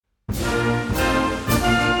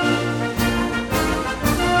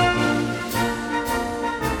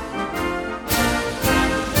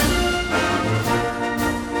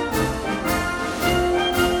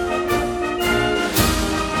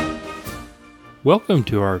Welcome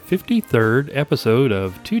to our 53rd episode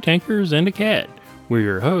of Two Tankers and a Cat. We're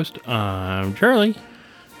your host. I'm Charlie.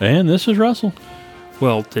 And this is Russell.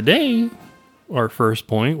 Well, today, our first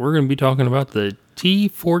point, we're going to be talking about the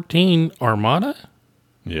T-14 Armata.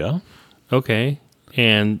 Yeah. Okay.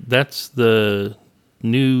 And that's the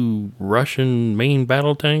new Russian main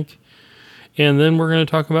battle tank. And then we're going to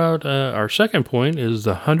talk about our second point is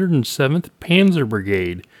the 107th Panzer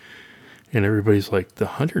Brigade. And everybody's like, the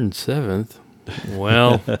 107th?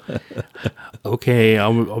 Well, okay,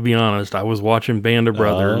 I'll be honest. I was watching Band of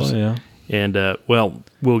Brothers. Oh, yeah. And,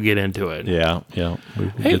 we'll get into it. Yeah.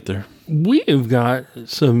 We'll get there. We've got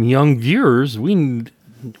some young viewers we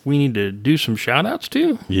need to do some shout-outs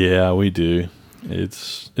to. Yeah, we do.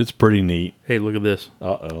 It's pretty neat. Hey, look at this.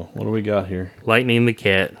 Uh-oh. What do we got here? Lightning the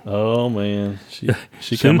cat. Oh, man.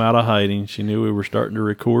 She come out of hiding. She knew we were starting to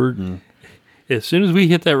record, and as soon as we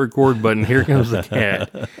hit that record button, here comes the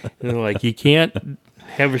cat. And like, you can't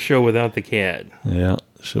have a show without the cat. yeah,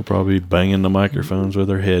 she'll probably be banging the microphones with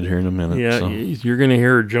her head here in a minute. Yeah, so. You're going to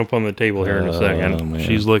hear her jump on the table here in a second. Man.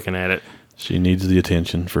 She's looking at it. She needs the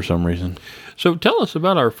attention for some reason. So tell us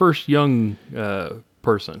about our first young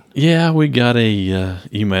person. Yeah, we got a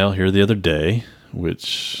email here the other day,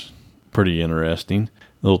 which pretty interesting.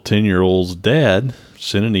 Little 10-year-old's dad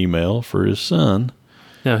sent an email for his son.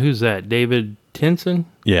 Now, who's that? David Tinson?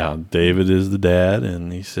 Yeah, David is the dad,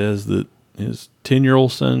 and he says that his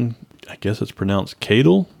 10-year-old son, I guess it's pronounced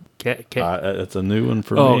Cadel. That's a new one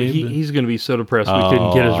for me. Oh, he's going to be so depressed we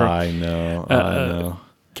couldn't get his wrong. I know.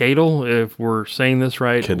 Cadel, if we're saying this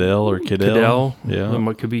right. Cadell or Cadell. Cadell. Yeah.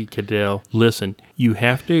 It could be Cadell. Listen, you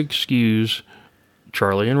have to excuse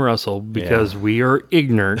Charlie and Russell because we are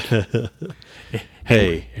ignorant.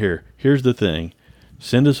 Hey, here's the thing.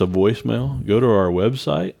 Send us a voicemail. Go to our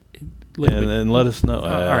website and let us know. All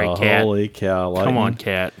right, Cat. Holy cow. Come on,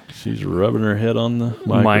 Cat. She's rubbing her head on the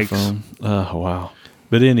microphone. Oh, wow.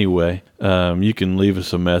 But anyway, you can leave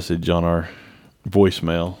us a message on our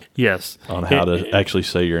voicemail. Yes. On how to actually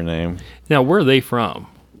say your name. Now, where are they from?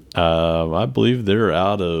 I believe they're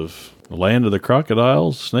out of the land of the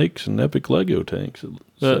crocodiles, snakes, and epic Lego tanks.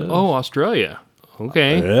 Australia.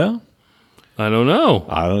 Okay. Yeah. I don't know.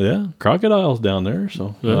 Yeah. Crocodiles down there.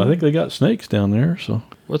 So I think they got snakes down there. So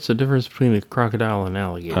what's the difference between a crocodile and an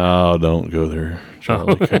alligator? Oh, don't go there,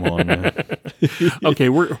 Charlie. Come on, man. Okay,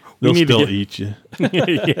 they'll still eat you.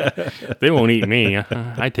 Yeah, they won't eat me.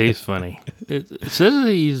 I taste funny. It says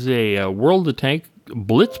he's a World of Tank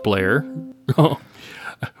Blitz player.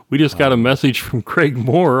 We just got a message from Craig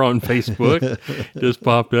Moore on Facebook. Just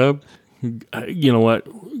popped up. You know what?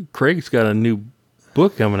 Craig's got a new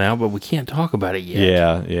book coming out, but we can't talk about it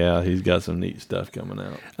yet. Yeah, he's got some neat stuff coming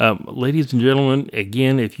out. Ladies and gentlemen,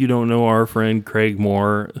 again, if you don't know our friend Craig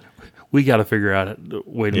Moore, we got to figure out a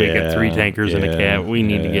way to make it Three Tankers and a Cat. We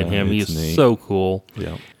need to get him. He's neat. So cool.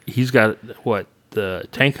 Yeah, he's got the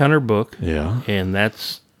Tank Hunter book. Yeah, and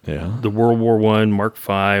that's the World War I Mark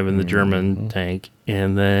V and the German tank,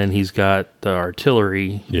 and then he's got the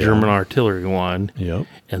artillery, German artillery one. Yep,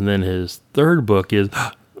 and then his third book is.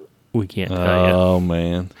 We can't tell you. Oh,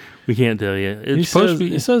 man. We can't tell you. He says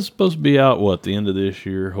it's supposed to be out, the end of this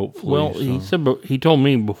year, hopefully. Well, he told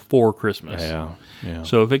me before Christmas. Yeah.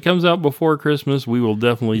 So if it comes out before Christmas, we will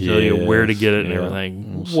definitely tell you where to get it and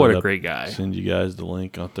everything. What a great guy. Send you guys the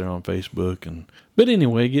link out there on Facebook. But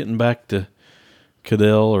anyway, getting back to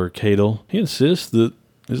Cadell or Cadel, he insists that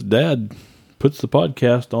his dad puts the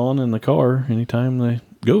podcast on in the car anytime they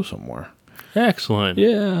go somewhere. Excellent.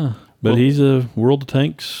 Yeah. But he's a World of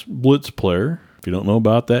Tanks Blitz player. If you don't know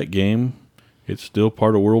about that game, it's still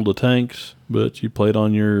part of World of Tanks, but you play it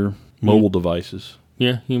on your mobile devices.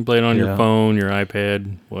 Yeah, you can play it on your phone, your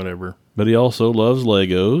iPad, whatever. But he also loves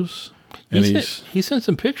Legos. And he sent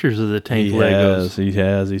some pictures of the tank Legos. He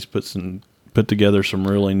has. He's put together some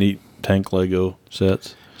really neat tank Lego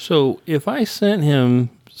sets. So if I sent him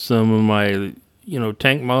some of my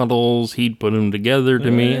tank models, he'd put them together for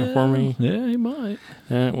me. Yeah, he might.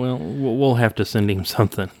 We'll have to send him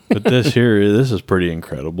something. But this is pretty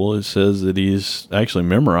incredible. It says that he's actually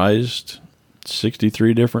memorized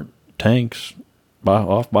 63 different tanks by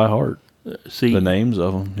heart. See the names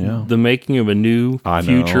of them. Yeah, the making of a new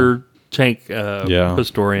future tank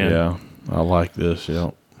historian. Yeah, I like this.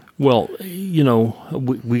 Yeah. Well,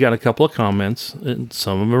 we got a couple of comments, and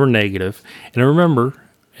some of them are negative. And remember,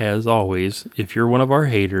 as always, if you're one of our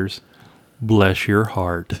haters, bless your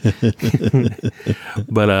heart.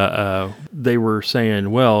 But they were saying,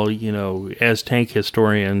 well, as tank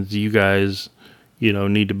historians, you guys,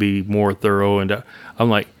 need to be more thorough. And I'm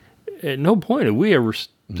like, at no point have we ever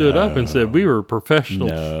stood up and said, we were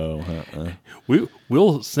professionals. No.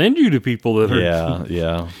 We'll send you to people that are.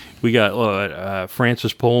 Yeah. We got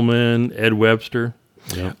Francis Pullman, Ed Webster.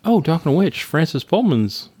 Yep. Oh, talking of which, Francis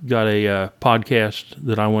Pullman's got a podcast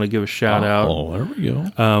that I want to give a shout out. Oh, there we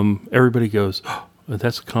go. Everybody goes, oh,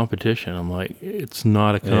 that's a competition. I'm like, it's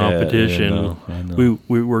not a competition. I know.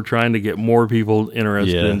 We were trying to get more people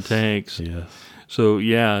interested in tanks. Yes. So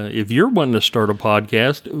yeah, if you're wanting to start a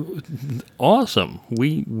podcast, awesome.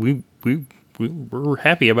 We're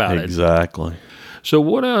happy about it. Exactly. So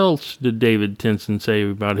what else did David Tinson say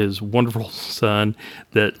about his wonderful son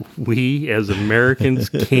that we as Americans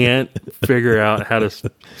can't figure out how to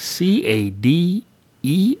Cadell?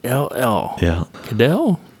 Yeah.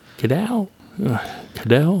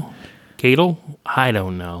 Cadell? I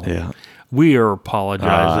don't know. Yeah. We are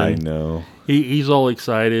apologizing. I know. He's all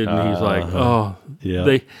excited and he's like, oh,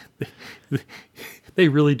 yeah. They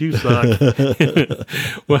really do suck.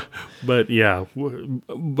 Well, but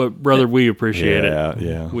brother, we appreciate it.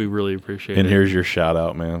 Yeah. We really appreciate it. And here's your shout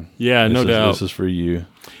out, man. Yeah, no doubt. This is for you.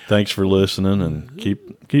 Thanks for listening, and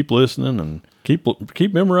keep listening, and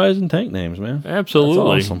keep memorizing tank names, man.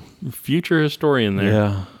 Absolutely. That's awesome. Future historian there.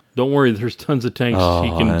 Yeah. Don't worry, there's tons of tanks he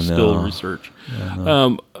can still research.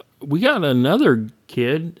 We got another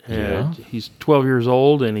kid. He's 12 years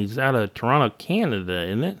old, and he's out of Toronto, Canada,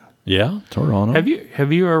 isn't it? Yeah, Toronto. Have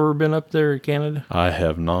you ever been up there in Canada? I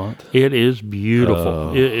have not. It is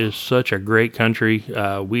beautiful. It is such a great country.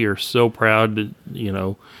 We are so proud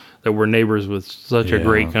that we're neighbors with such a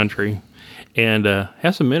great country, and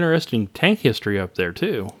has some interesting tank history up there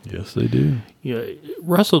too. Yes, they do.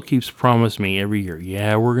 Russell keeps promising me every year.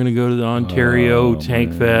 Yeah, we're going to go to the Ontario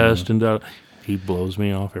Tank Fest, and he blows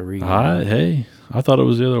me off every year. I thought it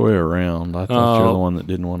was the other way around. I thought you're the one that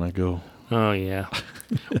didn't want to go. Oh yeah.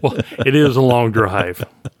 Well, it is a long drive.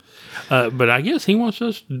 But I guess he wants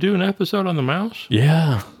us to do an episode on the Mouse.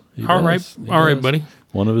 Yeah. All right, buddy.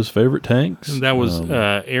 One of his favorite tanks. And that was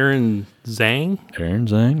Aaron Zhang. Aaron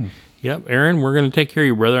Zhang. Yep, Aaron, we're going to take care of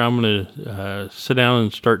you, brother. I'm going to sit down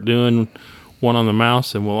and start doing one on the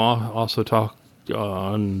Mouse, and we'll also talk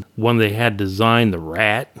on one they had designed, the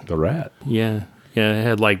Rat. The Rat. Yeah. Yeah, it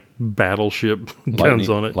had like battleship guns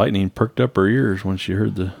on it. Lightning perked up her ears when she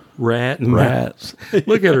heard the rat and rats.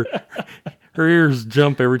 Look at her. Her ears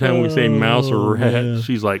jump every time we say mouse or rat. Man.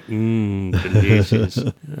 She's like,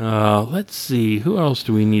 let's see. Who else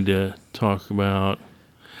do we need to talk about?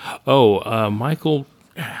 Michael.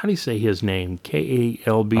 How do you say his name?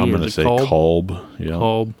 Kalb. I'm going to say Kolb. Yeah.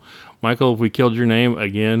 Kolb. Michael, if we killed your name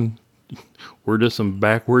again, we're just some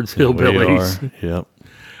backwards hillbillies. Yep.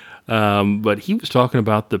 But he was talking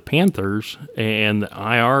about the Panthers and the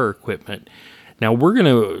IR equipment. Now, we're going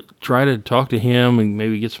to try to talk to him and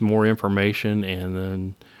maybe get some more information and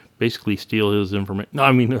then basically steal his information. No,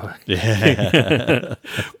 I mean, but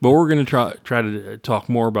we're going to try to talk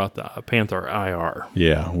more about the Panther IR.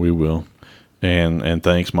 Yeah, we will. And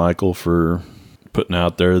thanks, Michael, for putting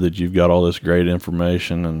out there that you've got all this great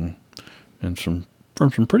information and from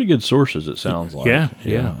some pretty good sources, it sounds like.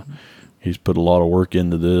 Yeah. He's put a lot of work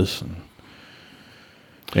into this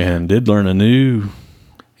and did learn a new...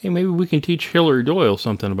 Hey, maybe we can teach Hillary Doyle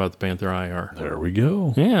something about the Panther IR. There we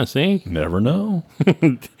go. Yeah, see? Never know.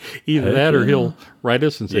 Either that or he'll write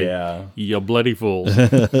us and say, you bloody fools.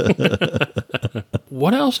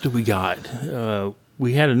 What else do we got?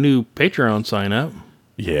 We had a new Patreon sign up.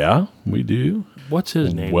 Yeah, we do. What's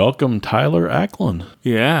his name? Welcome, Tyler Ackland.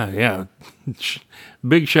 Yeah.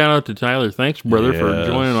 Big shout out to Tyler. Thanks, brother, for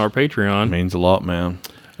joining our Patreon. It means a lot, man.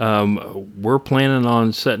 We're planning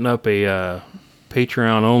on setting up a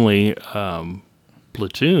Patreon only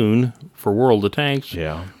platoon for World of Tanks.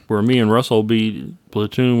 Yeah. Where me and Russell will be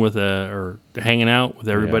platoon with or hanging out with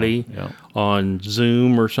everybody on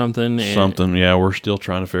Zoom or something. We're still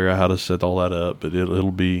trying to figure out how to set all that up, but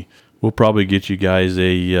it'll be. We'll probably get you guys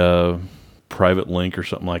a private link or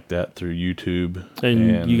something like that through YouTube,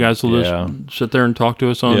 and you guys will just sit there and talk to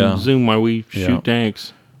us on Zoom while we shoot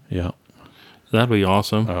tanks. Yeah, that'd be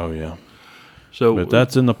awesome. Oh yeah. But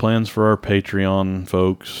that's in the plans for our Patreon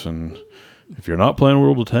folks, and if you're not playing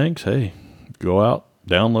World of Tanks, hey, go out,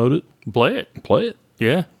 download it, play it.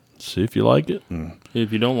 Yeah, see if you like it, and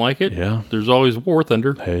if you don't like it, there's always War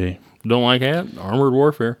Thunder. Hey, don't like that, Armored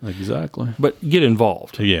Warfare. Exactly. But get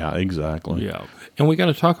involved. Yeah, exactly. Yeah, and we got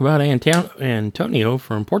to talk about Antonio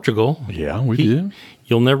from Portugal. Yeah, we do.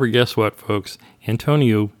 You'll never guess what, folks.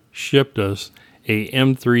 Antonio shipped us a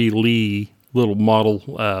M3 Lee little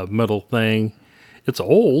model metal thing. It's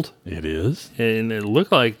old, It is. and it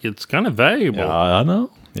looked like it's kind of valuable. Yeah, I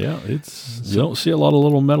know. Yeah, you don't see a lot of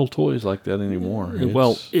little metal toys like that anymore.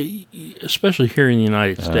 Well, especially here in the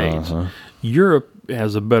United States. Europe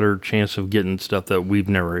has a better chance of getting stuff that we've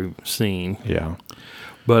never seen. Yeah.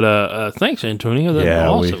 But thanks, Antonio. That's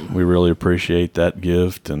awesome. we really appreciate that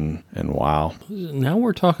gift, and wow. Now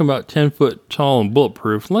we're talking about 10 foot tall and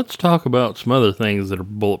bulletproof. Let's talk about some other things that are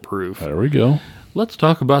bulletproof. There we go. Let's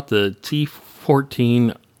talk about the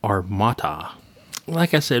T-14 Armata.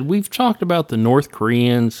 Like I said, we've talked about the North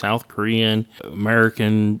Korean, South Korean,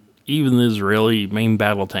 American, even the Israeli main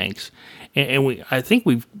battle tanks. And I think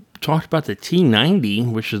we've talked about the T-90,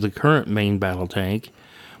 which is the current main battle tank,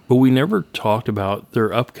 but we never talked about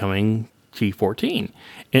their upcoming T-14.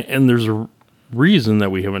 And there's a reason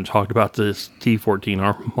that we haven't talked about this T-14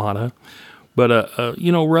 Armata. But,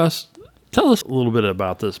 Russ, tell us a little bit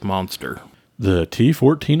about this monster. The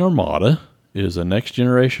T-14 Armata is a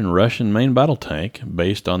next-generation Russian main battle tank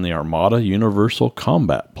based on the Armata Universal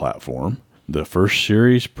Combat Platform, the first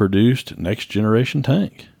series-produced next-generation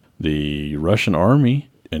tank. The Russian Army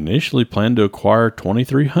initially planned to acquire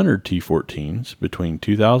 2,300 T-14s between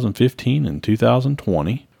 2015 and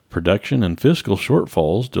 2020. Production and fiscal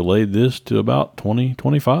shortfalls delayed this to about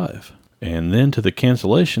 2025, and then to the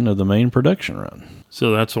cancellation of the main production run.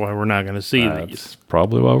 So that's why we're not going to see these.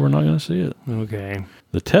 Probably why we're not going to see it. Okay.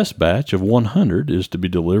 The test batch of 100 is to be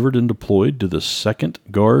delivered and deployed to the 2nd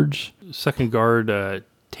Guard's... 2nd Guard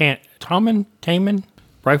Taman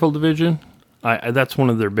Rifle Division. That's one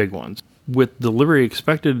of their big ones. With delivery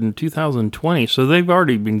expected in 2020, so they've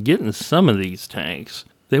already been getting some of these tanks.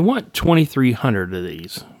 They want 2,300 of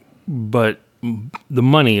these, but the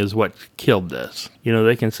money is what killed this.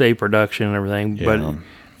 They can say production and everything, but,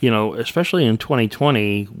 especially in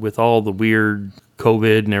 2020, with all the weird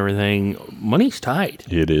COVID and everything, money's tight.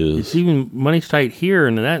 It is. It's even money's tight here,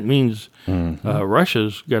 and that means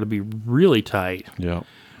Russia's got to be really tight. Yeah.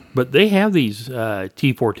 But they have these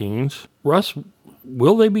T-14s. Russ,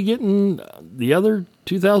 will they be getting the other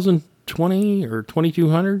 2020 or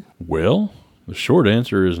 2,200? Well, the short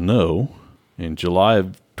answer is no. In July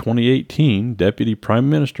of 2018, Deputy Prime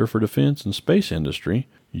Minister for Defense and Space Industry,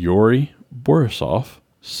 Yuri Borisov,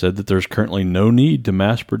 said that there's currently no need to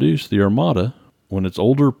mass produce the Armata when its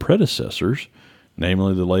older predecessors,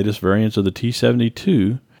 namely the latest variants of the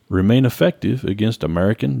T-72, remain effective against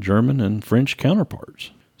American, German, and French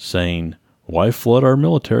counterparts, saying, "Why flood our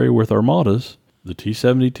military with Armatas? The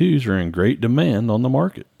T-72s are in great demand on the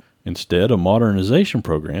market. Instead, a modernization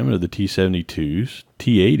program of the T-72s,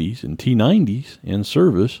 T-80s, and T-90s in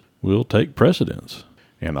service will take precedence."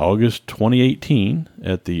 In August 2018,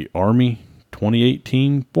 at the Army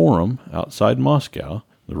 2018 Forum outside Moscow,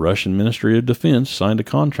 the Russian Ministry of Defense signed a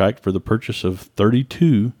contract for the purchase of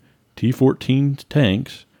 32 T-14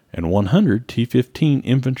 tanks and 100 T-15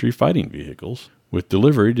 infantry fighting vehicles, with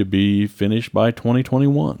delivery to be finished by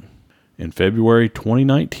 2021. In February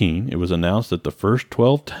 2019, it was announced that the first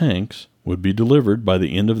 12 tanks would be delivered by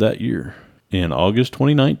the end of that year. In August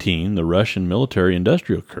 2019, the Russian Military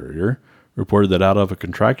Industrial Courier reported that out of a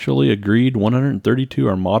contractually agreed 132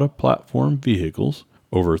 Armata platform vehicles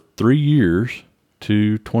over 3 years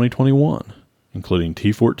to 2021, including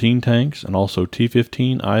T-14 tanks and also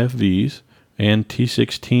T-15 IFVs and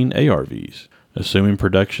T-16 ARVs. Assuming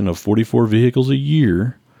production of 44 vehicles a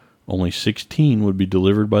year, only 16 would be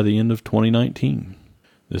delivered by the end of 2019.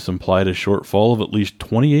 This implied a shortfall of at least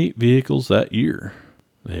 28 vehicles that year.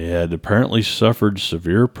 They had apparently suffered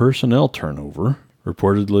severe personnel turnover,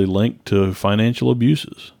 reportedly linked to financial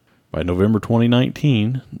abuses. By November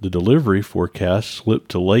 2019, the delivery forecast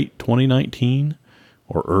slipped to late 2019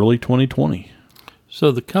 or early 2020.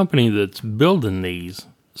 So the company that's building these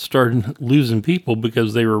started losing people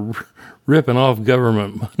because they were ripping off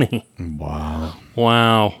government money.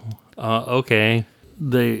 Wow. Okay.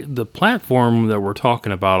 The platform that we're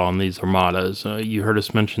talking about on these Armatas, you heard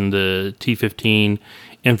us mention the T-15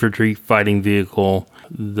 infantry fighting vehicle,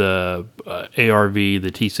 the ARV,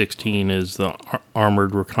 the T-16 is the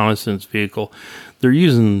armored reconnaissance vehicle. They're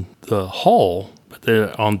using the hull, but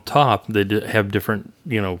on top they have different,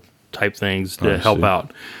 type things to help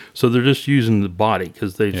out. So they're just using the body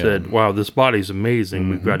because they said, wow, this body's amazing.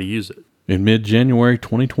 We've got to use it. In mid-January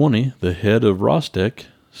 2020, the head of Rostec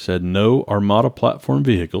said no Armata platform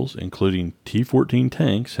vehicles, including T-14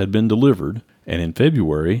 tanks, had been delivered. And in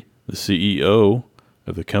February, the CEO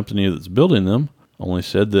of the company that's building them only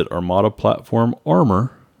said that Armata platform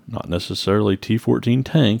armor, not necessarily T-14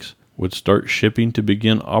 tanks, would start shipping to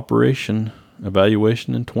begin operation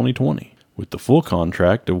evaluation in 2020, with the full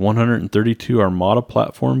contract of 132 Armata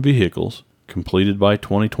platform vehicles completed by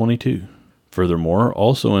 2022. Furthermore,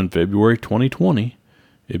 also in February 2020,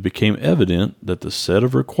 it became evident that the set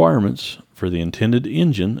of requirements for the intended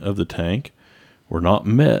engine of the tank were not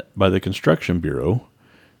met by the Construction Bureau,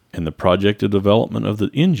 and the projected development of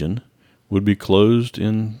the engine would be closed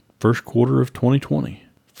in first quarter of 2020,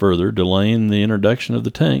 further delaying the introduction of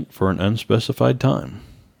the tank for an unspecified time.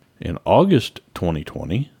 In August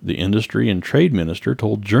 2020, the Industry and Trade Minister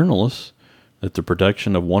told journalists that the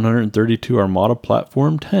production of 132 Armata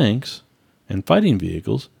platform tanks and fighting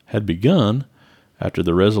vehicles had begun after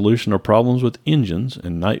the resolution of problems with engines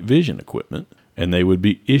and night vision equipment, and they would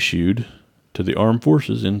be issued to the armed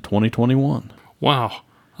forces in 2021. Wow,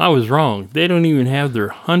 I was wrong. They don't even have their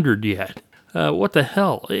 100 yet. What the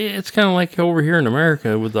hell? It's kind of like over here in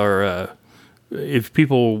America with our, if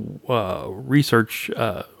people research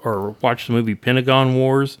or watch the movie Pentagon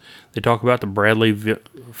Wars, they talk about the Bradley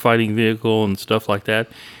fighting vehicle and stuff like that.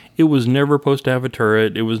 It was never supposed to have a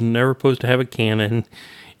turret. It was never supposed to have a cannon.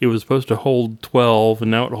 It was supposed to hold 12,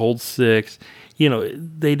 and now it holds 6. You know,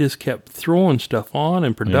 they just kept throwing stuff on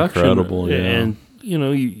in production. Incredible, yeah. And, you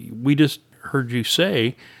know, we just heard you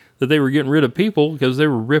say that they were getting rid of people because they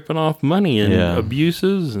were ripping off money and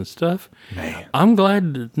abuses and stuff. Man. I'm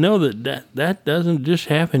glad to know that doesn't just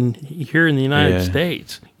happen here in the United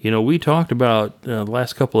States. You know, we talked about the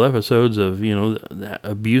last couple episodes of, you know, the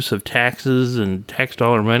abuse of taxes and tax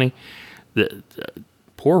dollar money.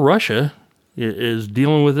 Poor Russia is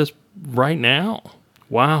dealing with this right now.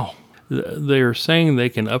 Wow. They're saying they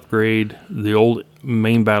can upgrade the old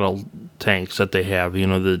main battle tanks that they have, you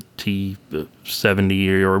know, the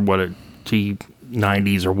T-70 or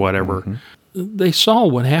T-90s or whatever. Mm-hmm. They saw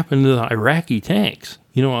what happened to the Iraqi tanks.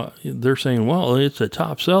 You know, they're saying, well, it's a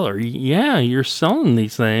top seller. Yeah, you're selling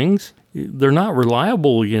these things. They're not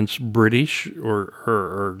reliable against British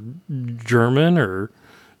or German or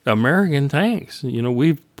American tanks. You know,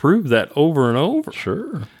 we've proved that over and over.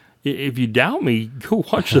 Sure. If you doubt me, go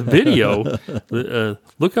watch the video.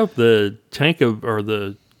 Look up the tank or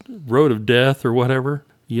the road of death or whatever.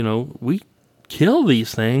 You know, we kill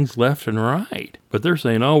these things left and right. But they're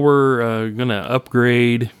saying, oh, we're going to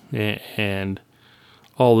upgrade and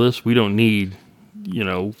all this. We don't need, you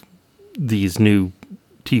know, these new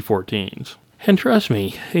T-14s. And trust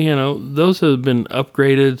me, you know, those have been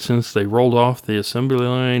upgraded since they rolled off the assembly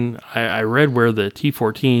line. I read where the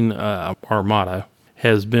T-14 Armata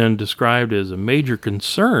has been described as a major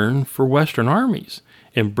concern for Western armies.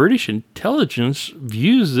 And British intelligence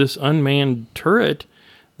views this unmanned turret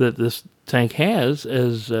that this tank has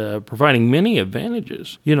as providing many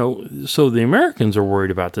advantages. You know, so the Americans are worried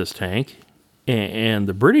about this tank, and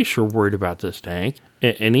the British are worried about this tank,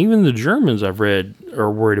 and even the Germans, I've read, are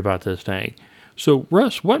worried about this tank. So,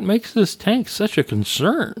 Russ, what makes this tank such a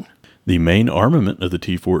concern? The main armament of the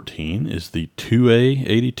T-14 is the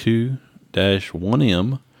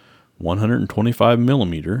 2A82-1M 125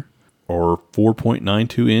 millimeter or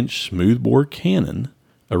 4.92 inch smoothbore cannon,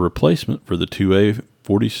 a replacement for the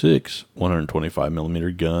 2A46 125 millimeter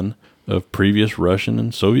gun of previous Russian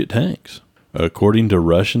and Soviet tanks. According to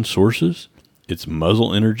Russian sources, its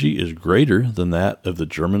muzzle energy is greater than that of the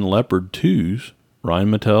German Leopard 2's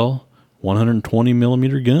Rheinmetall 120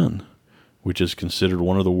 millimeter gun, which is considered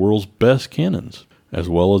one of the world's best cannons, as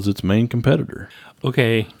well as its main competitor.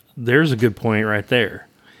 Okay, there's a good point right there.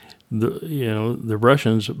 The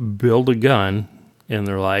Russians build a gun, and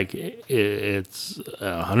they're like, it's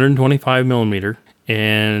 125 millimeter,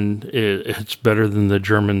 and it's better than the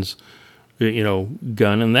Germans, you know,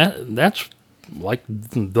 gun, and that's like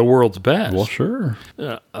the world's best. Well, sure.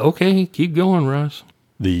 Okay, keep going, Russ.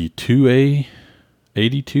 The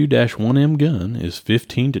 2A82-1M gun is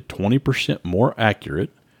 15 to 20% more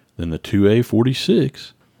accurate than the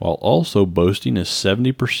 2A46, while also boasting a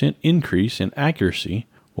 70% increase in accuracy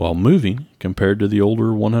while moving compared to the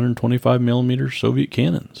older 125 millimeter Soviet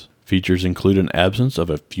cannons. Features include an absence of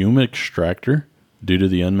a fume extractor due to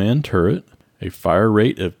the unmanned turret, a fire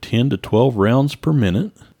rate of 10 to 12 rounds per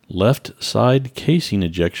minute, left side casing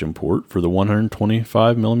ejection port for the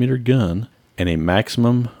 125 millimeter gun, and a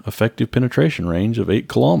maximum effective penetration range of 8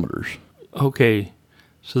 kilometers. Okay,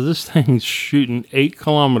 so this thing's shooting 8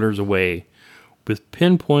 kilometers away with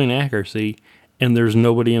pinpoint accuracy, and there's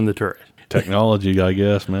nobody in the turret. Technology, I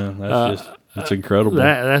guess, man. That's incredible.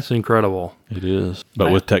 That's incredible. It is. But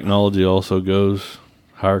with technology also goes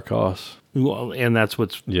higher costs. Well, and that's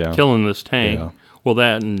what's killing this tank. Yeah. Well,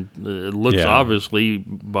 that and it looks obviously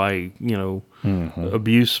by, you know,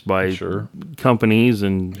 abuse by companies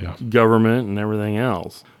and government and everything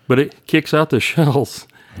else. But it kicks out the shells,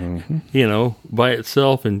 you know, by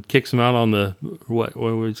itself and kicks them out on the, what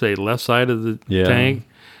would we say, left side of the tank.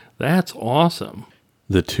 That's awesome.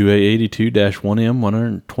 The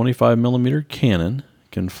 2A82-1M 125mm cannon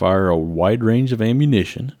can fire a wide range of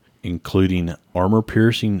ammunition, including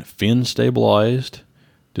armor-piercing, fin-stabilized,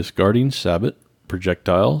 discarding sabot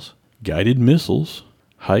projectiles, guided missiles,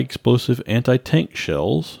 high-explosive anti-tank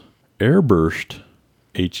shells, airburst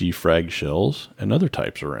HE frag shells, and other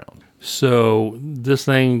types around. So this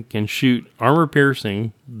thing can shoot armor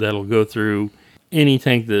piercing that'll go through any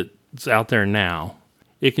tank that's out there now.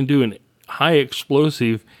 It can do an high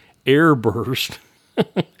explosive air burst,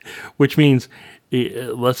 which means,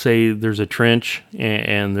 let's say there's a trench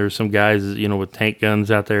and there's some guys, with tank guns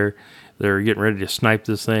out there. They're getting ready to snipe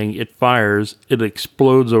this thing. It fires. It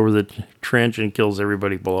explodes over the trench and kills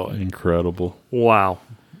everybody below it. Incredible. Wow.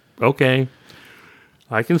 Okay.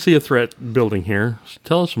 I can see a threat building here.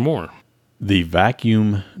 Tell us more. The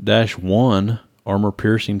Vacuum-1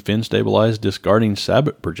 armor-piercing, fin-stabilized, discarding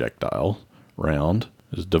sabot projectile round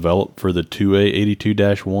is developed for the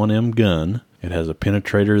 2A82-1M gun. It has a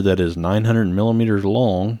penetrator that is 900 millimeters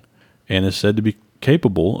long and is said to be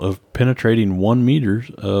capable of penetrating 1 meter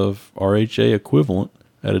of RHA equivalent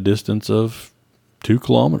at a distance of 2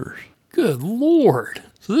 kilometers. Good Lord.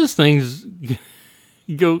 So this thing's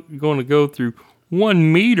going to go through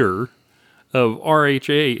 1 meter of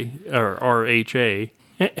RHA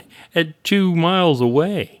at 2 miles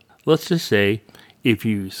away. Let's just say if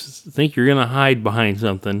you think you're going to hide behind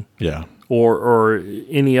something, yeah, or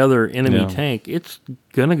any other enemy tank, it's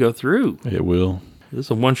going to go through. It will. This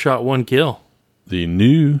is a one-shot, one kill. The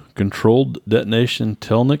new controlled detonation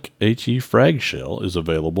Telnik HE frag shell is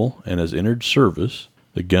available and has entered service.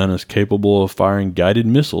 The gun is capable of firing guided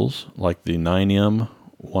missiles like the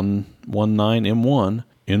 9M119M1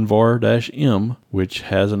 Invar-M, which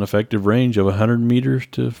has an effective range of 100 meters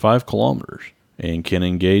to 5 kilometers and can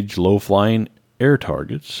engage low-flying air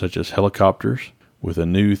targets such as helicopters with a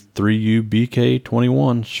new 3U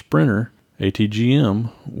BK-21 Sprinter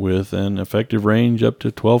ATGM with an effective range up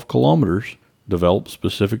to 12 kilometers developed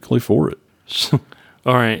specifically for it.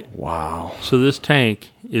 All right. Wow. So this tank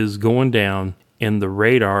is going down and the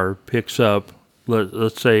radar picks up,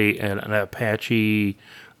 let's say, an Apache,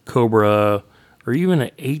 Cobra, or even an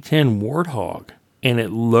A-10 Warthog, and it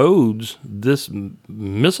loads this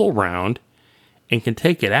missile round and can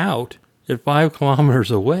take it out at 5 kilometers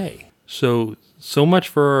away. So much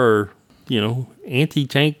for our,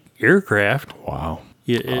 anti-tank aircraft. Wow.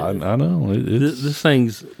 I know. This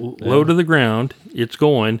thing's low to the ground. It's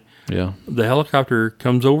going. Yeah. The helicopter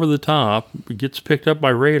comes over the top, gets picked up by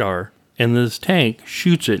radar, and this tank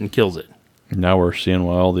shoots it and kills it. Now we're seeing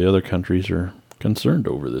why all the other countries are concerned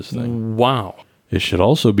over this thing. Wow. It should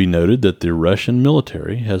also be noted that the Russian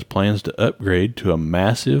military has plans to upgrade to a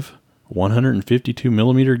massive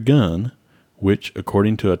 152-millimeter gun, which,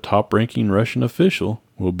 according to a top-ranking Russian official,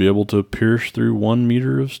 will be able to pierce through 1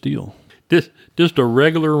 meter of steel. Just a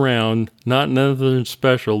regular round, not nothing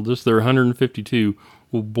special, just their 152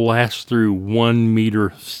 will blast through 1 meter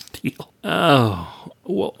of steel. Oh,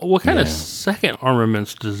 well, what kind of second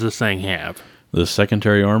armaments does this thing have? The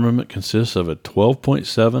secondary armament consists of a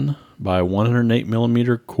 12.7 by 108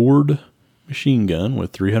 millimeter cord machine gun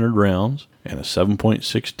with 300 rounds and a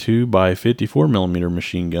 7.62 by 54 millimeter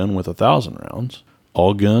machine gun with 1,000 rounds.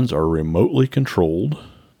 All guns are remotely controlled.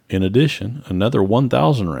 In addition, another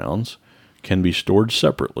 1,000 rounds can be stored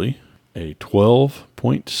separately. A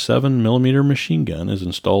 12.7 millimeter machine gun is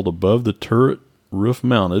installed above the turret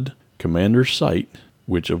roof-mounted commander's sight,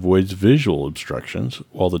 which avoids visual obstructions,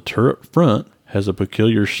 while the turret front has a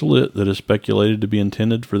peculiar slit that is speculated to be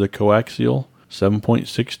intended for the coaxial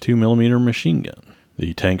 7.62 millimeter machine gun.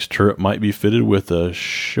 The tank's turret might be fitted with a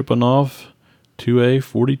Shipanov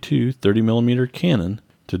 2A42 30 millimeter cannon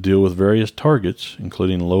to deal with various targets,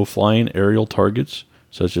 including low-flying aerial targets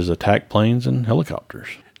such as attack planes and helicopters.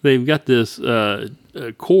 They've got this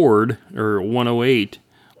cord, or 108,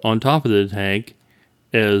 on top of the tank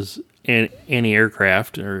as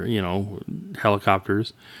anti-aircraft, or,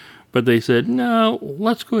 helicopters. But they said, no,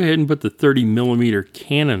 let's go ahead and put the 30 millimeter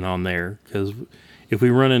cannon on there, because if we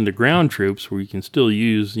run into ground troops, we can still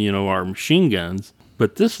use, our machine guns.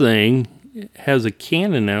 But this thing has a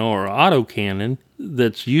cannon now, or auto cannon,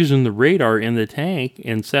 that's using the radar in the tank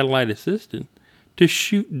and satellite assisted to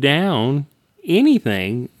shoot down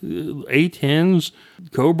anything, A-10s,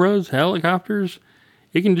 Cobras, helicopters.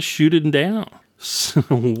 It can just shoot it down.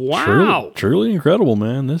 Wow. Truly incredible,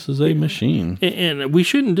 man. This is a machine. And we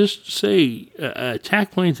shouldn't just say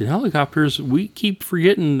attack planes and helicopters. We keep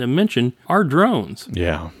forgetting to mention our drones.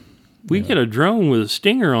 Yeah. We get a drone with a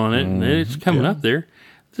stinger on it, and it's coming up there.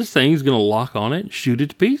 This thing's going to lock on it and shoot it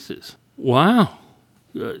to pieces. Wow.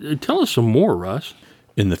 Tell us some more, Russ.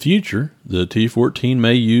 In the future, the T-14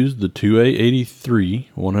 may use the 2A83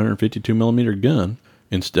 152mm gun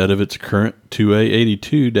instead of its current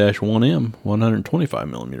 2A82-1M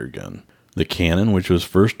 125mm gun. The cannon, which was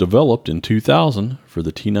first developed in 2000 for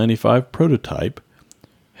the T-95 prototype,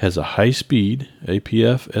 has a high-speed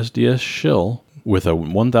APF SDS shell with a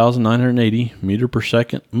 1,980 meter per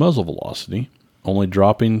second muzzle velocity, only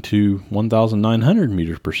dropping to 1,900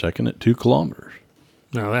 meters per second at 2 kilometers.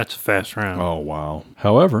 Now that's a fast round. Oh, wow.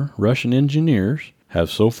 However, Russian engineers have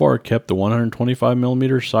so far kept the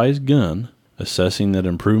 125mm size gun, assessing that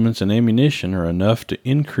improvements in ammunition are enough to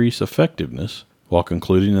increase effectiveness, while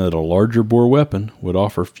concluding that a larger bore weapon would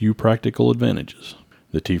offer few practical advantages.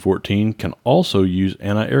 The T-14 can also use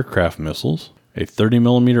anti-aircraft missiles. A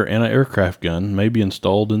 30mm anti-aircraft gun may be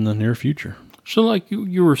installed in the near future. So like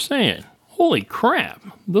you were saying, holy crap,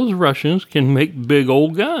 those Russians can make big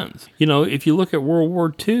old guns. You know, if you look at World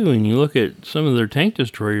War II and you look at some of their tank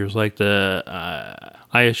destroyers like the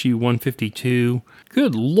ISU-152,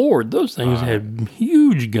 good Lord, those things had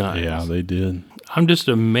huge guns. Yeah, they did. I'm just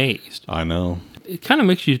amazed. I know. It kind of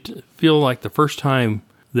makes you feel like the first time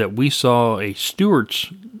that we saw a Stewart's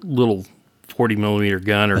little 40mm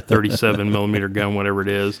gun or 37mm gun, whatever it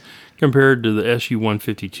is, compared to the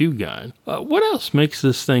SU-152 gun. What else makes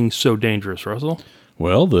this thing so dangerous, Russell?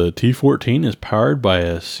 Well, the T-14 is powered by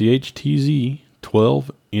a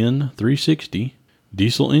CHTZ-12N360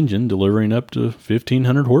 diesel engine delivering up to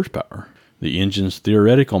 1,500 horsepower. The engine's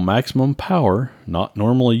theoretical maximum power, not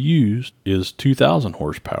normally used, is 2,000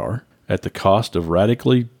 horsepower, at the cost of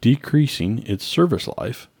radically decreasing its service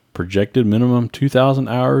life. Projected minimum 2,000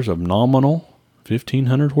 hours of nominal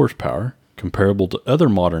 1,500 horsepower, comparable to other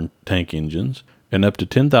modern tank engines, and up to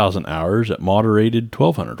 10,000 hours at moderated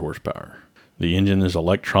 1,200 horsepower. The engine is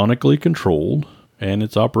electronically controlled, and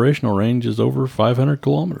its operational range is over 500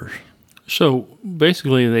 kilometers. So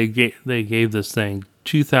basically, they gave this thing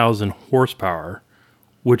 2,000 horsepower,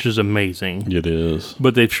 which is amazing. It is.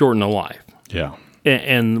 But they've shortened the life. Yeah.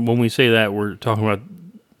 And when we say that, we're talking about,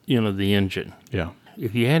 the engine. Yeah.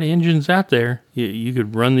 If you had engines out there, you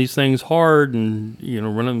could run these things hard and,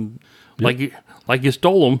 run them like you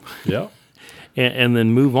stole them. Yeah. and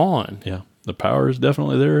then move on. Yeah. The power is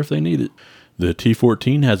definitely there if they need it. The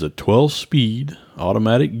T-14 has a 12-speed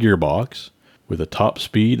automatic gearbox with a top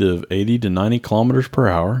speed of 80 to 90 kilometers per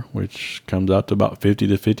hour, which comes out to about 50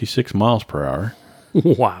 to 56 miles per hour.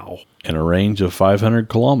 Wow. And a range of 500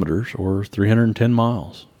 kilometers or 310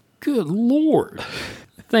 miles. Good Lord.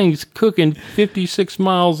 Thing's cooking 56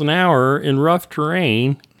 miles an hour in rough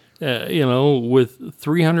terrain, with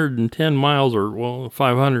 310 miles or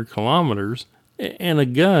 500 kilometers, and a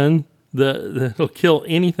gun that'll kill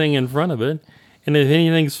anything in front of it. And if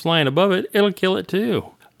anything's flying above it, it'll kill it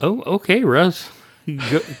too. Oh, okay, Russ.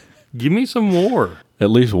 Give me some more. At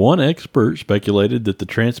least one expert speculated that the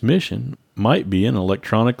transmission might be an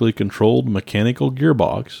electronically controlled mechanical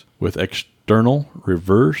gearbox with external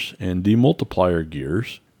reverse and demultiplier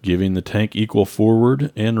gears, giving the tank equal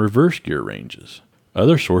forward and reverse gear ranges.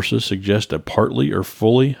 Other sources suggest a partly or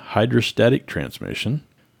fully hydrostatic transmission.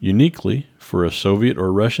 Uniquely, for a Soviet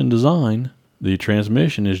or Russian design, the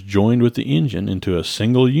transmission is joined with the engine into a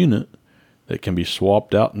single unit that can be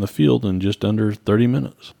swapped out in the field in just under 30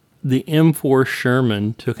 minutes. The M4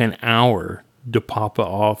 Sherman took an hour to pop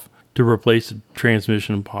off to replace the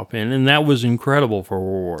transmission and pop in, and that was incredible for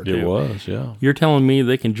World War II. It was, yeah. You're telling me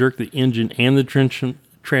they can jerk the engine and the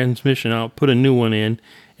transmission out, put a new one in,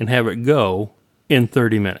 and have it go in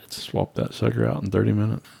 30 minutes. Swap that sucker out in 30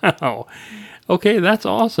 minutes. Oh, okay, that's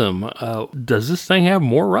awesome. Does this thing have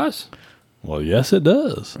more, Russ? Well, yes, it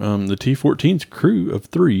does. The T-14's crew of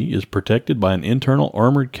 3 is protected by an internal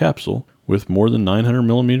armored capsule with more than 900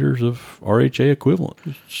 millimeters of RHA equivalent.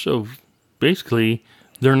 So basically,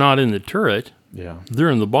 they're not in the turret. Yeah. They're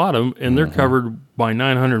in the bottom, and they're covered by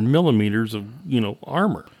 900 millimeters of,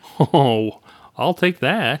 armor. Oh, I'll take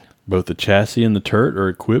that. Both the chassis and the turret are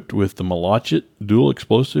equipped with the Malachit dual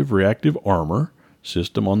explosive reactive armor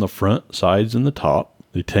system on the front, sides, and the top.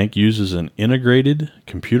 The tank uses an integrated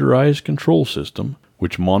computerized control system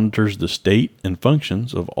which monitors the state and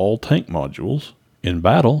functions of all tank modules. In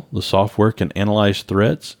battle, the software can analyze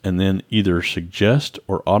threats and then either suggest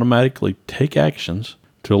or automatically take actions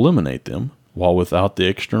to eliminate them, while without the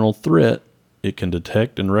external threat, it can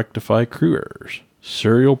detect and rectify crew errors.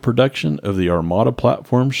 Serial production of the Armata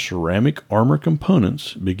platform's ceramic armor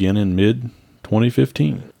components began in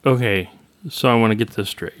mid-2015. Okay, so I want to get this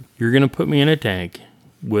straight. You're going to put me in a tank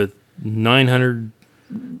with 900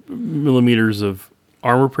 millimeters of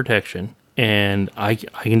armor protection, and I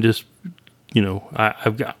can just,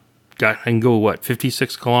 I've got I can go,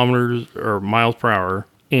 56 kilometers or miles per hour,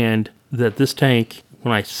 and that this tank,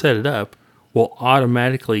 when I set it up, will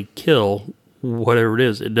automatically kill whatever it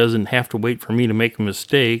is. It doesn't have to wait for me to make a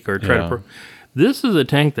mistake or try to... This is a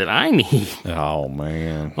tank that I need. Oh,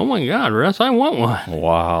 man. Oh, my God, Russ, I want one.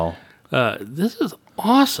 Wow. This is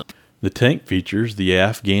awesome. The tank features the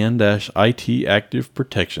Afghan-IT Active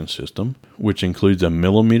Protection System, which includes a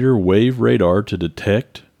millimeter wave radar to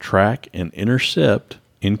detect, track, and intercept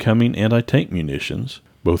incoming anti-tank munitions,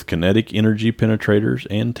 both kinetic energy penetrators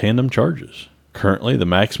and tandem charges. Currently, the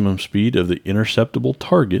maximum speed of the interceptable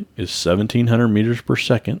target is 1,700 meters per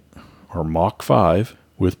second, or Mach 5,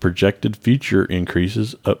 with projected future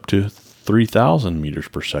increases up to 3,000 meters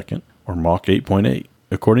per second, or Mach 8.8.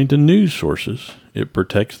 According to news sources, it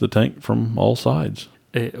protects the tank from all sides.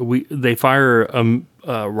 They fire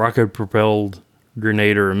a rocket-propelled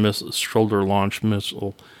grenade or a shoulder-launched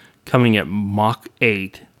missile coming at Mach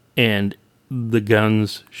 8, and the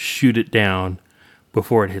guns shoot it down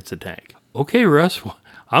before it hits the tank. Okay, Russ,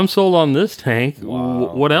 I'm sold on this tank.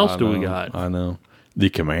 Wow, what else do we got? I know. The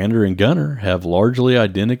commander and gunner have largely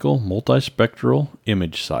identical multispectral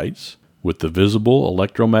image sights with the visible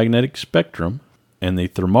electromagnetic spectrum and the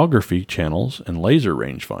thermography channels and laser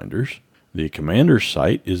rangefinders. The commander's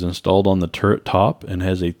sight is installed on the turret top and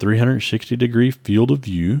has a 360-degree field of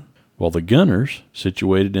view, while the gunner's,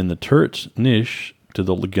 situated in the turret's niche to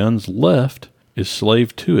the gun's left, is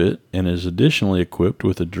slaved to it and is additionally equipped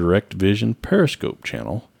with a direct vision periscope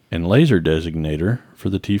channel and laser designator for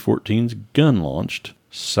the T-14's gun-launched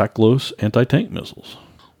Saklos anti-tank missiles.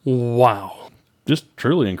 Wow. Just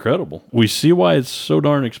truly incredible. We see why it's so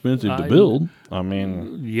darn expensive to build. I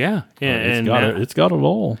mean... Yeah. It's got it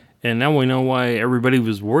all. And now we know why everybody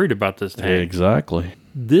was worried about this tank. Exactly.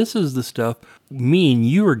 This is the stuff me and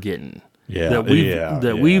you are getting. Yeah.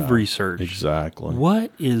 We've researched. Exactly.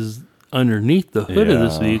 What is underneath the hood of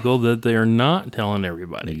this vehicle that they're not telling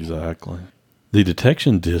everybody? Exactly. The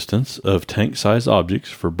detection distance of tank-sized objects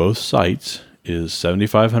for both sites is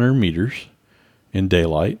 7,500 meters in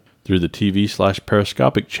daylight through the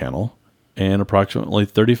TV/periscopic channel and approximately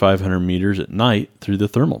 3,500 meters at night through the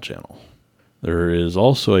thermal channel. There is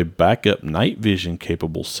also a backup night vision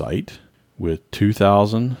capable sight with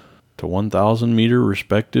 2,000 to 1,000 meter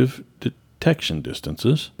respective detection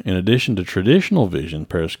distances. In addition to traditional vision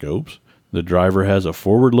periscopes, the driver has a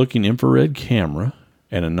forward-looking infrared camera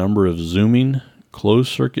and a number of zooming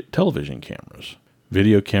closed-circuit television cameras.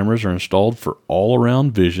 Video cameras are installed for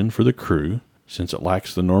all-around vision for the crew, since it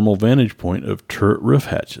lacks the normal vantage point of turret roof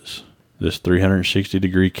hatches. This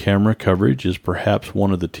 360-degree camera coverage is perhaps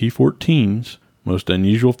one of the T-14's most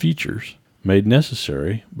unusual features, made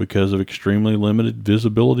necessary because of extremely limited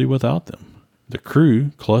visibility without them. The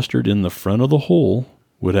crew, clustered in the front of the hull,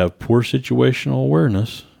 would have poor situational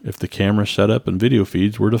awareness if the camera setup and video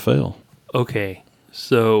feeds were to fail. Okay,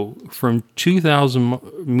 so from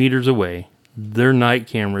 2,000 meters away, their night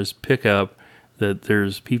cameras pick up that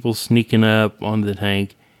there's people sneaking up on the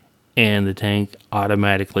tank, and the tank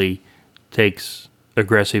automatically takes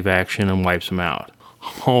aggressive action and wipes them out.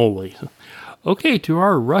 Holy. Okay, to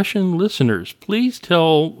our Russian listeners, please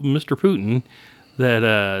tell Mr. Putin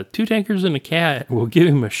that Two Tankers and a Cat will give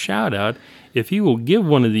him a shout out if he will give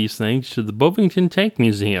one of these things to the Bovington Tank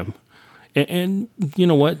Museum. And you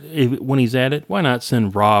know what? When he's at it, why not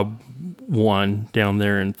send Rob one down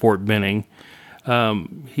there in Fort Benning?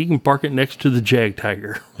 He can park it next to the Jag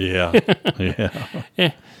Tiger. Yeah.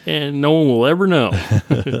 And no one will ever know.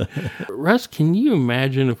 Russ, can you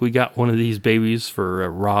imagine if we got one of these babies for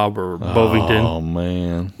Rob or Bovington? Oh,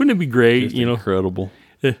 man. Wouldn't it be great? Just incredible.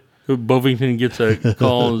 Bovington gets a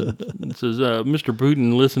call and says, Mr.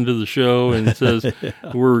 Putin listened to the show and says,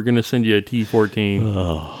 we're going to send you a T-14.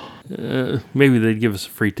 Oh. Maybe they'd give us a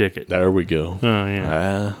free ticket. There we go. Oh,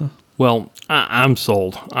 yeah. Well, I'm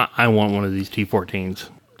sold. I want one of these T-14s.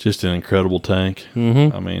 Just an incredible tank.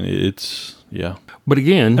 Mm-hmm. I mean, it's, yeah. But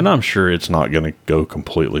again... And I'm sure it's not going to go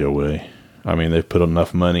completely away. I mean, they've put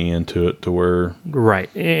enough money into it to where... Right.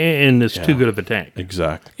 And it's too good of a tank.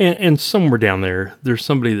 Exactly. And somewhere down there's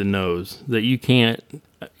somebody that knows that you can't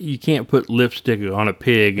put lipstick on a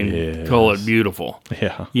pig and call it beautiful.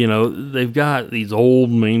 Yeah. You know, they've got these old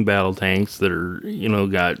main battle tanks that are,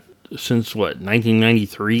 got since,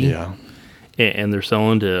 1993? Yeah. And they're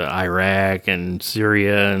selling to Iraq and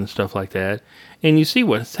Syria and stuff like that. And you see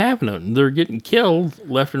what's happening. They're getting killed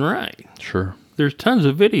left and right. Sure. There's tons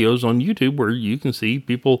of videos on YouTube where you can see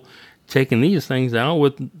people taking these things out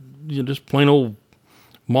with just plain old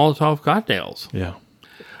Molotov cocktails. Yeah.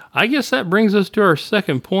 I guess that brings us to our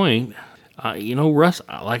second point. Russ,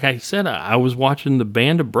 like I said, I was watching the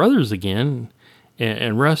Band of Brothers again,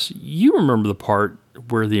 And Russ, you remember the part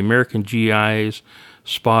where the American GIs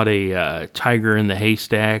spot a tiger in the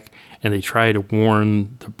haystack, and they try to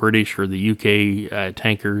warn the British or the UK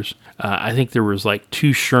tankers. I think there was like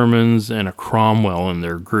 2 Shermans and a Cromwell in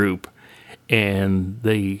their group, and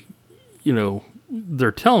they,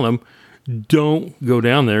 they're telling them, don't go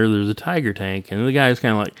down there. There's a tiger tank, and the guy's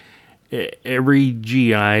kind of like, every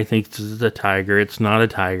GI thinks it's a tiger. It's not a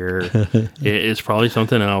tiger. It's probably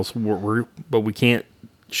something else. But we can't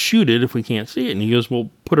shoot it if we can't see it. And he goes, well,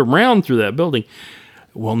 put a round through that building.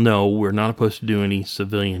 Well, no, we're not supposed to do any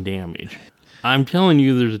civilian damage. I'm telling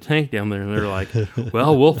you, there's a tank down there. And they're like,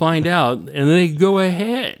 well, we'll find out. And they go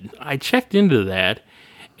ahead. I checked into that.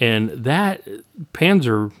 And that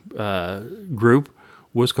Panzer group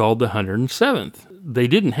was called the 107th. They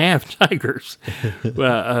didn't have tigers,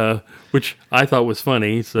 which I thought was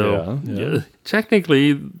funny. So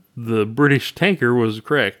technically, the British tanker was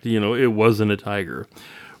correct. It wasn't a tiger.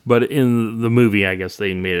 But in the movie, I guess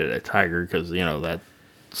they made it a tiger because, that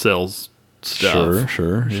sells stuff.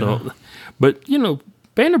 Sure. Yeah. So, but,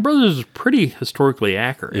 Band of Brothers is pretty historically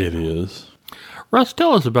accurate. It is. Russ,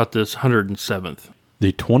 tell us about this 107th.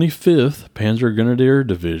 The 25th Panzer Grenadier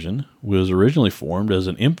Division was originally formed as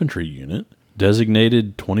an infantry unit,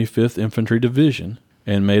 designated 25th Infantry Division,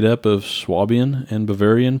 and made up of Swabian and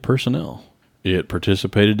Bavarian personnel. It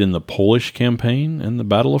participated in the Polish campaign and the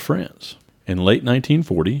Battle of France. In late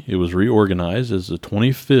 1940, it was reorganized as the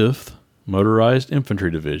 25th Motorized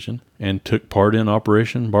Infantry Division and took part in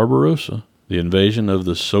Operation Barbarossa, the invasion of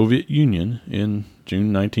the Soviet Union in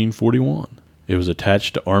June 1941. It was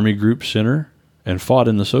attached to Army Group Center and fought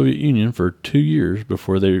in the Soviet Union for 2 years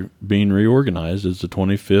before being reorganized as the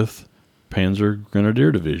 25th Panzer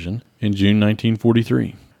Grenadier Division in June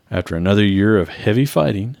 1943. After another year of heavy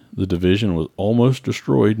fighting, the division was almost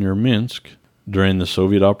destroyed near Minsk during the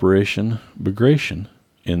Soviet Operation Bagration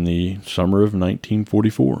in the summer of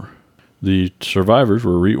 1944. The survivors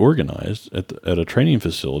were reorganized at a training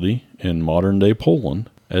facility in modern-day Poland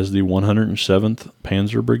as the 107th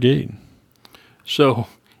Panzer Brigade. So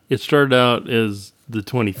it started out as the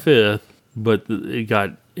 25th, but it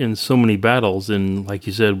got in so many battles and, like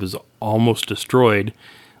you said, was almost destroyed.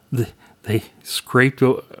 They scraped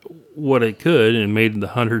what it could and made the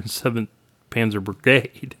 107th Panzer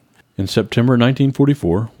Brigade. In September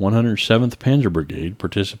 1944, 107th Panzer Brigade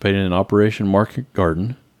participated in Operation Market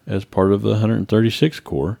Garden as part of the 136th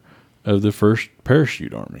Corps of the 1st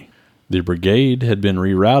Parachute Army. The brigade had been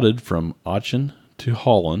rerouted from Aachen to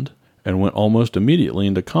Holland and went almost immediately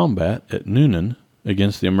into combat at Noonan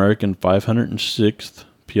against the American 506th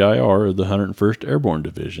PIR of the 101st Airborne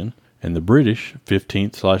Division and the British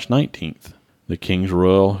 15th/19th, the King's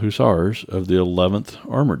Royal Hussars of the 11th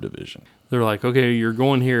Armored Division. They're like, okay, you're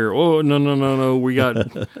going here. Oh, no. We got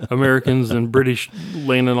Americans and British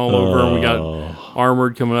landing all over, and we got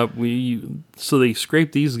armored coming up. So they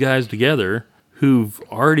scraped these guys together who've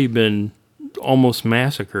already been almost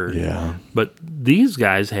massacred. Yeah. But these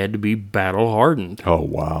guys had to be battle hardened. Oh,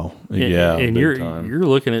 wow. Yeah. And you're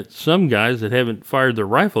looking at some guys that haven't fired their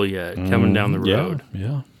rifle yet coming down the road.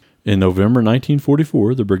 Yeah. In November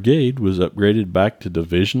 1944, the brigade was upgraded back to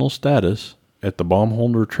divisional status at the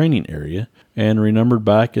Baumholder training area and renumbered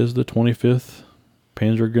back as the 25th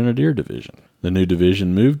Panzer Grenadier Division. The new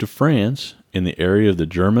division moved to France in the area of the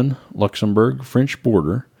German-Luxembourg-French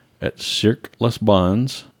border at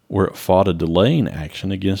Cirque-les-Bains, where it fought a delaying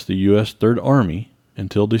action against the U.S. Third Army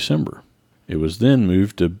until December. It was then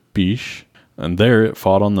moved to Biche, and there it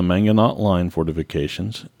fought on the Maginot Line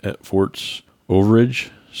fortifications at Forts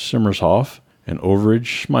Overijse, Simmershof, and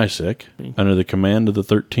Overijse Schmeisek under the command of the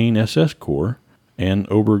 13 SS Corps and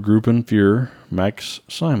Obergruppenführer Max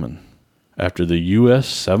Simon. After the U.S.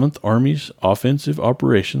 7th Army's offensive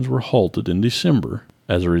operations were halted in December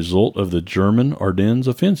as a result of the German Ardennes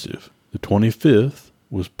offensive, the 25th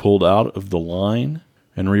was pulled out of the line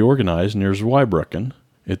and reorganized near Zweibrücken.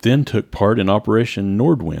 It then took part in Operation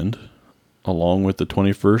Nordwind along with the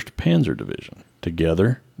 21st Panzer Division.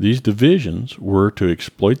 Together, these divisions were to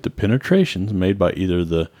exploit the penetrations made by either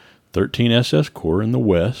the 13 SS Corps in the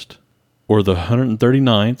west or the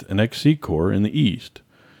 139th and XC Corps in the east,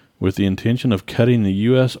 with the intention of cutting the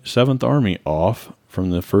U.S. 7th Army off from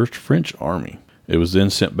the 1st French Army. It was then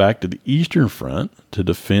sent back to the Eastern Front to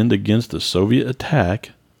defend against the Soviet attack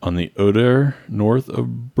on the Oder north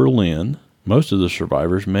of Berlin. Most of the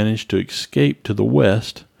survivors managed to escape to the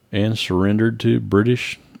west and surrendered to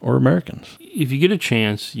British or Americans. If you get a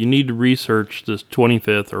chance, you need to research this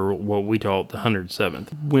 25th, or what we call it, the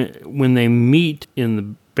 107th. When they meet in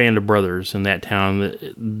the Band of Brothers in that town,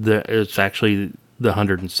 it's actually the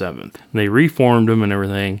 107th. They reformed them and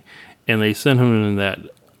everything, and they sent him in that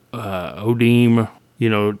Odim,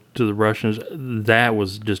 to the Russians. That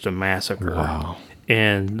was just a massacre. Wow.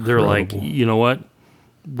 And they're Incredible. like, you know what?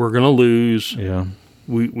 We're going to lose. Yeah.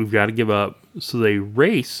 We've got to give up. So they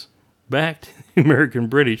race back to the American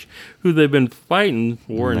British, who they've been fighting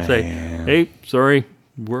for, and say, hey, sorry,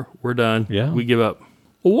 we're done. Yeah. We give up.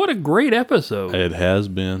 Well, what a great episode. It has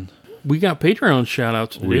been. We got Patreon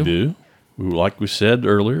shout-outs to do. We do. Like we said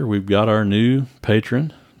earlier, we've got our new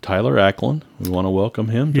patron, Tyler Ackland. We want to welcome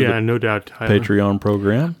him to the no doubt, Tyler. Patreon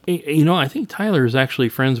program. I think Tyler is actually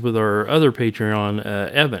friends with our other Patreon,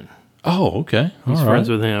 Evan. Oh, okay. He's friends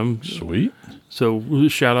with him. Sweet. So we'll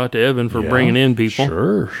shout out to Evan for bringing in people.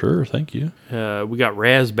 Sure. Thank you. We got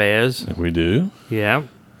Razbaz. We do. Yeah.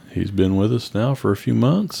 He's been with us now for a few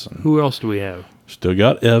months. Who else do we have? Still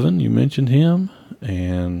got Evan. You mentioned him.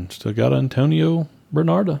 And still got Antonio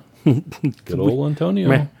Bernarda. Good old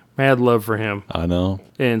Antonio. Mad love for him. I know.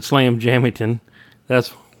 And Slam Jamington. That's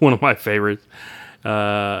one of my favorites.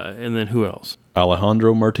 And then who else?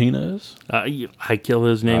 Alejandro Martinez. I kill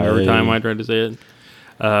his name every time I try to say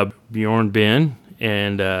it. Bjorn Ben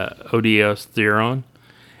and ODS Theron.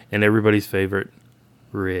 And everybody's favorite,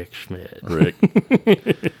 Rick Schmidt. Rick.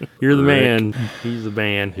 You're the man. He's the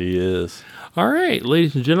man. He is. All right,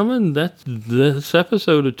 ladies and gentlemen, that's this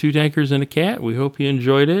episode of Two Tankers and a Cat. We hope you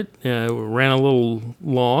enjoyed it. We ran a little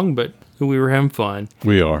long, but we were having fun.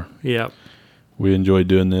 We are. Yep. We enjoyed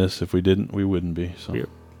doing this. If we didn't, we wouldn't be. So. Yep.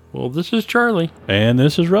 Well, this is Charlie. And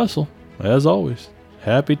this is Russell. As always,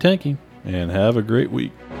 happy tanking and have a great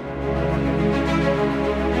week.